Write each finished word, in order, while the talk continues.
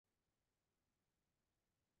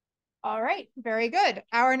All right, very good.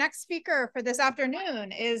 Our next speaker for this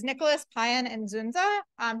afternoon is Nicholas Payan Inzunza,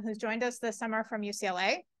 who's joined us this summer from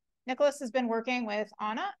UCLA. Nicholas has been working with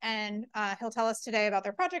Anna, and he'll tell us today about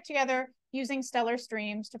their project together using stellar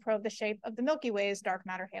streams to probe the shape of the Milky Way's dark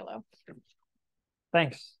matter halo.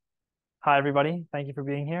 Thanks. Hi, everybody. Thank you for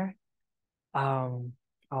being here. I'll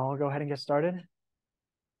go ahead and get started.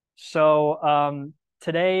 So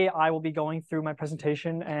today I will be going through my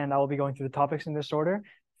presentation and I will be going through the topics in this order.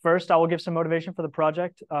 First, I will give some motivation for the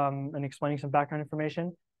project and explaining some background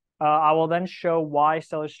information. I will then show why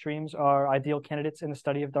stellar streams are ideal candidates in the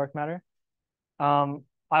study of dark matter.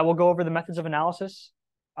 I will go over the methods of analysis,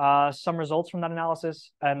 some results from that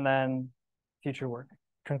analysis, and then future work,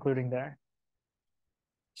 concluding there.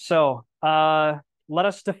 So let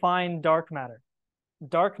us define dark matter.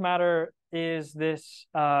 Dark matter is this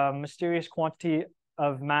mysterious quantity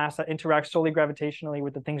of mass that interacts solely gravitationally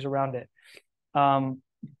with the things around it.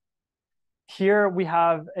 Here we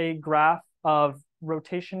have a graph of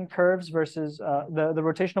rotation curves versus the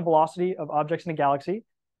rotational velocity of objects in a galaxy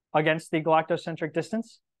against the galactocentric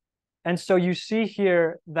distance. And so you see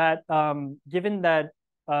here that given that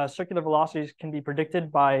circular velocities can be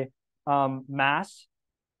predicted by mass,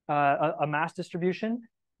 a mass distribution,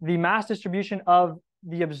 the mass distribution of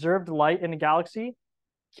the observed light in a galaxy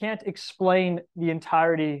can't explain the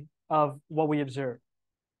entirety of what we observe.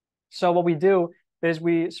 So what we do is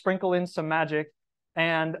we sprinkle in some magic,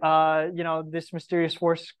 and this mysterious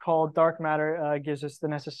force called dark matter gives us the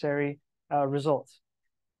necessary results.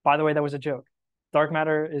 By the way, that was a joke. Dark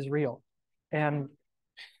matter is real, and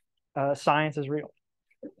science is real.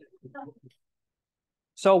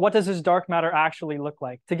 So what does this dark matter actually look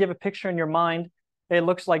like? To give a picture in your mind, it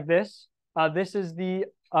looks like this. This is the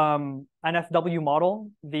NFW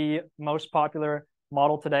model, the most popular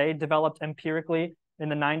model today, developed empirically in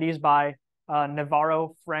the 90s by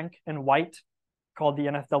Navarro, Frank, and White, called the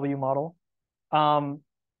NFW model.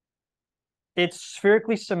 It's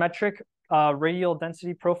spherically symmetric radial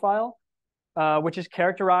density profile, which is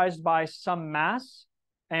characterized by some mass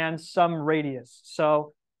and some radius.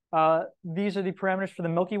 So these are the parameters for the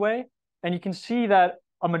Milky Way, and you can see that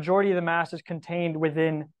a majority of the mass is contained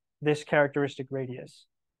within this characteristic radius.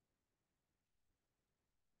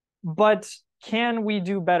 But can we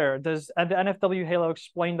do better? Does the NFW halo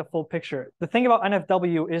explain the full picture? The thing about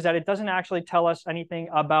NFW is that it doesn't actually tell us anything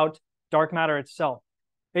about dark matter itself.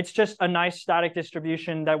 It's just a nice static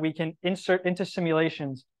distribution that we can insert into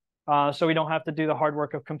simulations, so we don't have to do the hard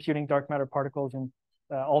work of computing dark matter particles and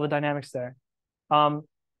all the dynamics there.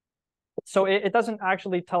 So it doesn't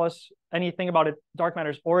actually tell us anything about dark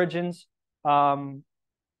matter's origins.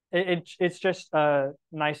 It's just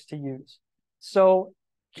nice to use. So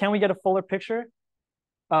can we get a fuller picture?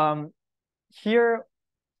 Here,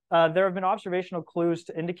 there have been observational clues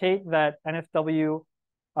to indicate that NFW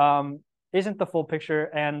isn't the full picture,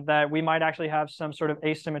 and that we might actually have some sort of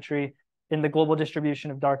asymmetry in the global distribution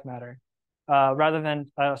of dark matter, rather than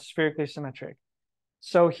spherically symmetric.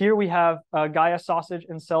 So here we have Gaia sausage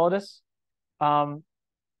Enceladus.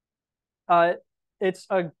 It's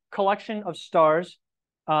a collection of stars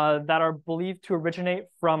that are believed to originate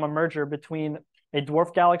from a merger between a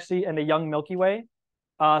dwarf galaxy and a young Milky Way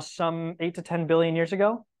some 8 to 10 billion years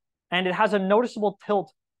ago. And it has a noticeable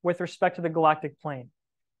tilt with respect to the galactic plane.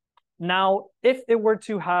 Now, if it were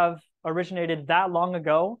to have originated that long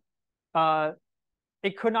ago,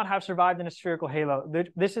 it could not have survived in a spherical halo.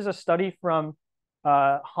 This is a study from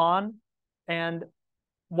Hahn, and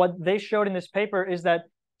what they showed in this paper is that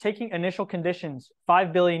taking initial conditions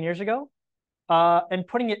 5 billion years ago and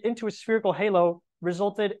putting it into a spherical halo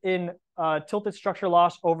resulted in tilted structure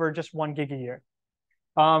loss over just 1 gigayear.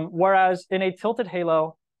 Whereas in a tilted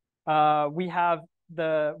halo, we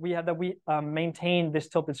maintain this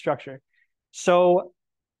tilted structure. So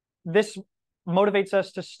this motivates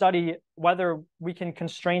us to study whether we can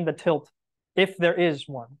constrain the tilt if there is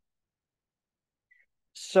one.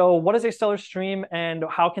 So what is a stellar stream, and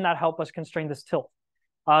how can that help us constrain this tilt?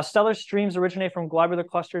 Stellar streams originate from globular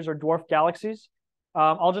clusters or dwarf galaxies.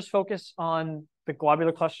 I'll just focus on the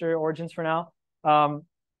globular cluster origins for now.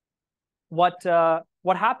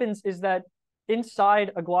 What happens is that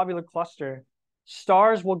inside a globular cluster,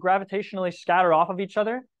 stars will gravitationally scatter off of each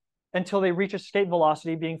other until they reach escape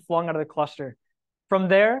velocity, being flung out of the cluster. From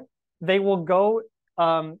there, they will go,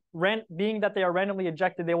 being that they are randomly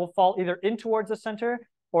ejected, they will fall either in towards the center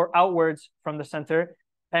or outwards from the center.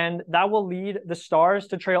 And that will lead the stars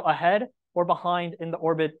to trail ahead or behind in the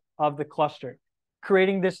orbit of the cluster,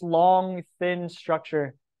 creating this long, thin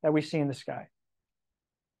structure that we see in the sky.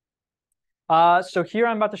 So here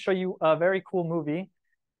I'm about to show you a very cool movie.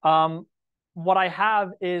 What I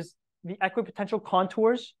have is the equipotential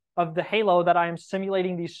contours of the halo that I am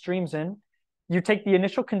simulating these streams in. You take the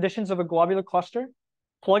initial conditions of a globular cluster,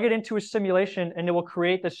 plug it into a simulation, and it will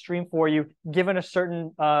create the stream for you, given a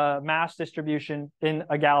certain mass distribution in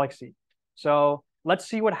a galaxy. So let's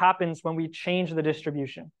see what happens when we change the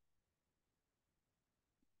distribution.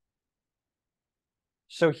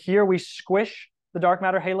 So here we squish the dark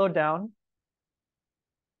matter halo down.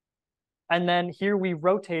 And then here we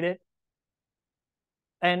rotate it.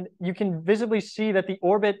 And you can visibly see that the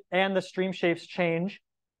orbit and the stream shapes change.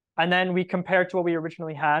 And then we compare it to what we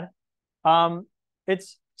originally had.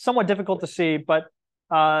 It's somewhat difficult to see, but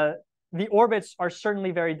the orbits are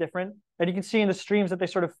certainly very different. And you can see in the streams that they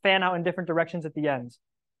sort of fan out in different directions at the ends.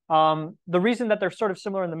 The reason that they're sort of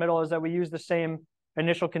similar in the middle is that we use the same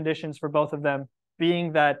initial conditions for both of them,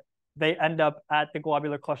 being that they end up at the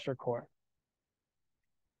globular cluster core.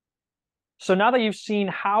 So now that you've seen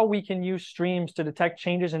how we can use streams to detect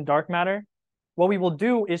changes in dark matter, what we will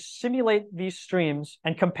do is simulate these streams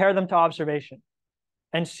and compare them to observation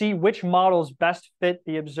and see which models best fit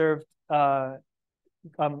the observed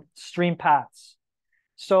stream paths.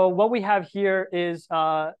 So what we have here is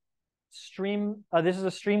this is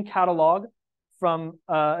a stream catalog from,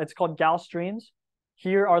 it's called Gal Streams.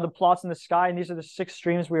 Here are the plots in the sky, and these are the 6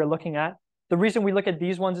 streams we are looking at. The reason we look at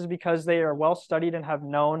these ones is because they are well studied and have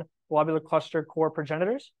known globular cluster core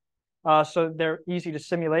progenitors. So they're easy to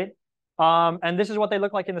simulate. And this is what they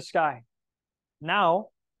look like in the sky. Now,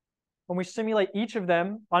 when we simulate each of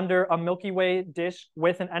them under a Milky Way disk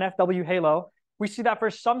with an NFW halo, we see that for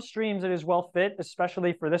some streams it is well fit,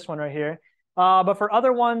 especially for this one right here. But for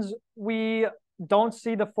other ones, we don't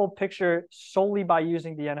see the full picture solely by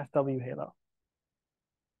using the NFW halo.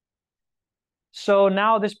 So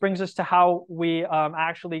now this brings us to how we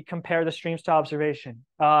actually compare the streams to observation.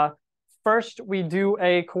 First, we do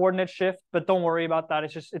a coordinate shift, but don't worry about that.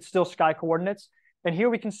 It's still sky coordinates. And here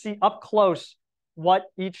we can see up close what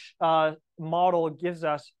each model gives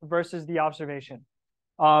us versus the observation.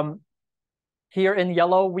 Here in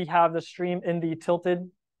yellow, we have the stream in the tilted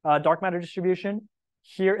dark matter distribution.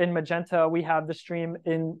 Here in magenta, we have the stream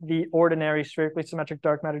in the ordinary spherically symmetric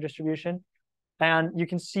dark matter distribution. And you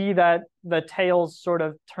can see that the tails sort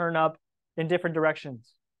of turn up in different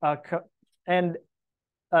directions. To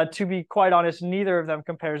be quite honest, neither of them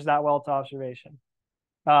compares that well to observation.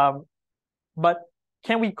 But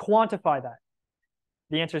can we quantify that?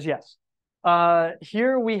 The answer is yes.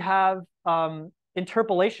 Here we have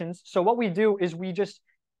interpolations. So what we do is we just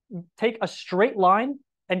take a straight line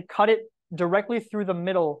and cut it directly through the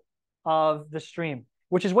middle of the stream,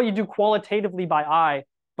 which is what you do qualitatively by eye.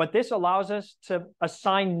 But this allows us to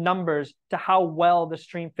assign numbers to how well the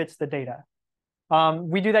stream fits the data.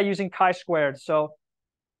 We do that using chi-squared. So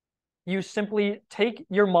you simply take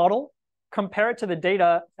your model, compare it to the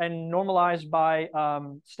data, and normalize by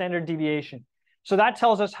standard deviation. So that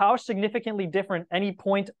tells us how significantly different any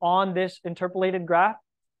point on this interpolated graph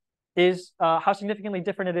is, how significantly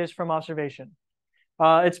different it is from observation.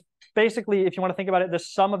 It's basically, if you want to think about it, the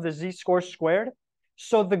sum of the z-scores squared.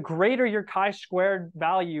 So the greater your chi-squared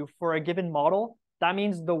value for a given model, that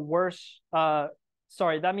means the worse, that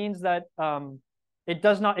means that it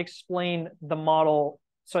does not explain the model,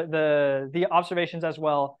 so the observations as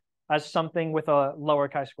well as something with a lower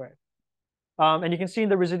chi-squared. And you can see in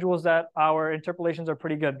the residuals that our interpolations are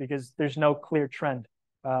pretty good because there's no clear trend.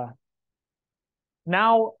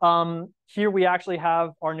 Now, here we actually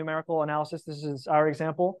have our numerical analysis. This is our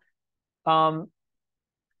example.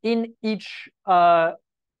 In each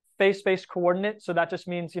phase space coordinate, so that just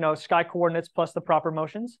means, sky coordinates plus the proper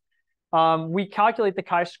motions, we calculate the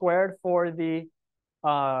chi-squared for the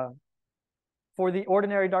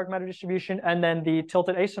ordinary dark matter distribution and then the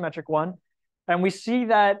tilted asymmetric one. And we see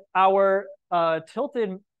that our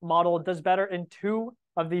tilted model does better in 2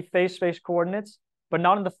 of the phase space coordinates, but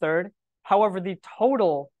not in the 3rd. However, the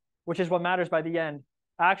total, which is what matters by the end,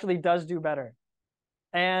 actually does do better.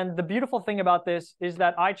 And the beautiful thing about this is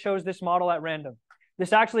that I chose this model at random.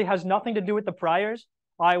 This actually has nothing to do with the priors.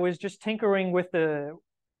 I was just tinkering with the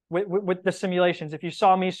simulations. If you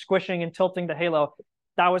saw me squishing and tilting the halo,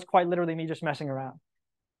 that was quite literally me just messing around.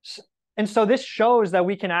 And so this shows that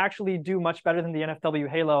we can actually do much better than the NFW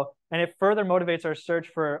halo, and it further motivates our search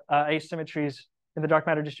for asymmetries in the dark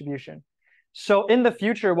matter distribution. So in the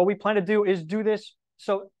future, what we plan to do is do this.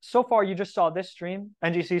 So far, you just saw this stream,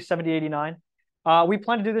 NGC 7089. We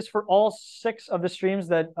plan to do this for all 6 of the streams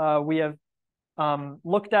that we have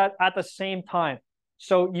looked at the same time.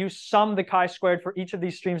 So you sum the chi-squared for each of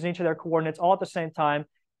these streams and each of their coordinates all at the same time,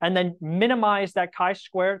 and then minimize that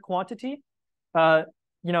chi-squared quantity,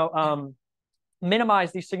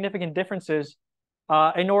 minimize these significant differences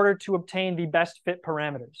in order to obtain the best fit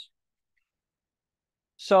parameters.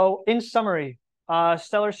 So in summary,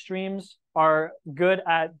 stellar streams are good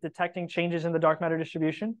at detecting changes in the dark matter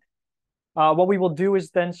distribution. What we will do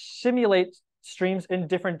is then simulate streams in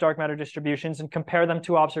different dark matter distributions and compare them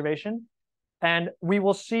to observation. And we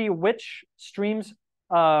will see which streams,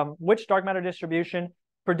 which dark matter distribution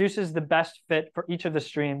produces the best fit for each of the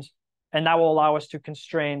streams. And that will allow us to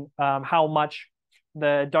constrain how much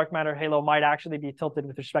the dark matter halo might actually be tilted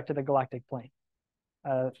with respect to the galactic plane.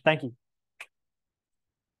 Thank you.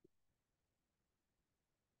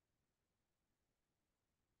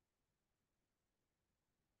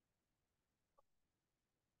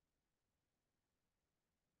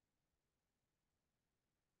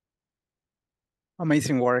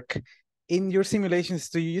 Amazing work. In your simulations,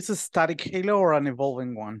 do you use a static halo or an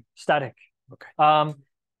evolving one? Static. Okay.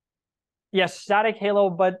 Yes, static halo,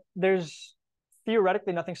 but there's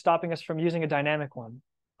theoretically nothing stopping us from using a dynamic one.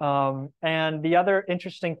 And the other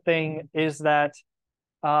interesting thing is that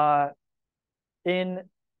if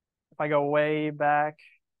I go way back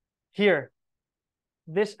here,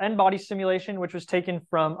 this n-body simulation, which was taken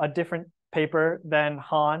from a different paper than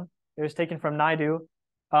Han, it was taken from Naidu,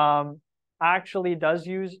 actually does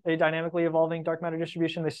use a dynamically evolving dark matter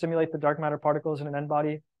distribution. They simulate the dark matter particles in an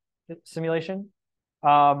n-body simulation.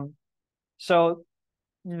 So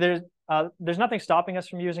there's nothing stopping us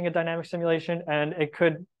from using a dynamic simulation, and it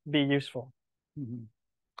could be useful. Mm-hmm.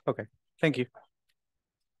 Okay, thank you.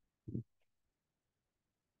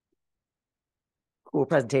 Cool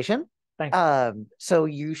presentation. Thanks. So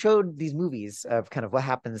you showed these movies of kind of what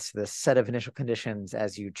happens to this set of initial conditions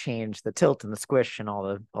as you change the tilt and the squish and all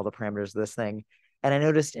the parameters of this thing. And I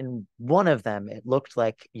noticed in one of them, it looked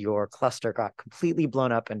like your cluster got completely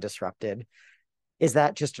blown up and disrupted. Is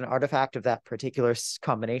that just an artifact of that particular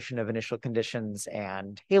combination of initial conditions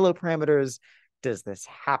and halo parameters? Does this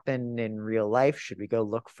happen in real life? Should we go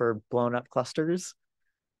look for blown up clusters?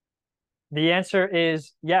 The answer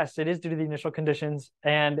is yes, it is due to the initial conditions.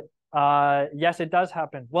 And yes, it does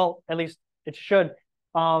happen. Well, at least it should.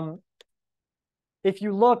 If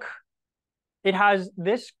you look, it has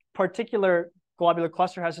this particular globular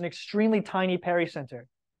cluster has an extremely tiny pericenter.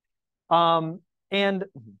 And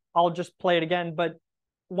I'll just play it again, but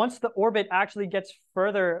once the orbit actually gets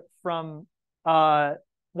further from,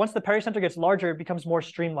 once the pericenter gets larger, it becomes more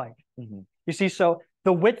stream-like. You see, so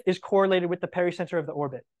the width is correlated with the pericenter of the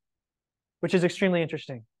orbit, which is extremely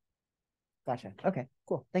interesting. Gotcha. Okay,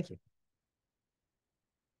 cool. Thank you.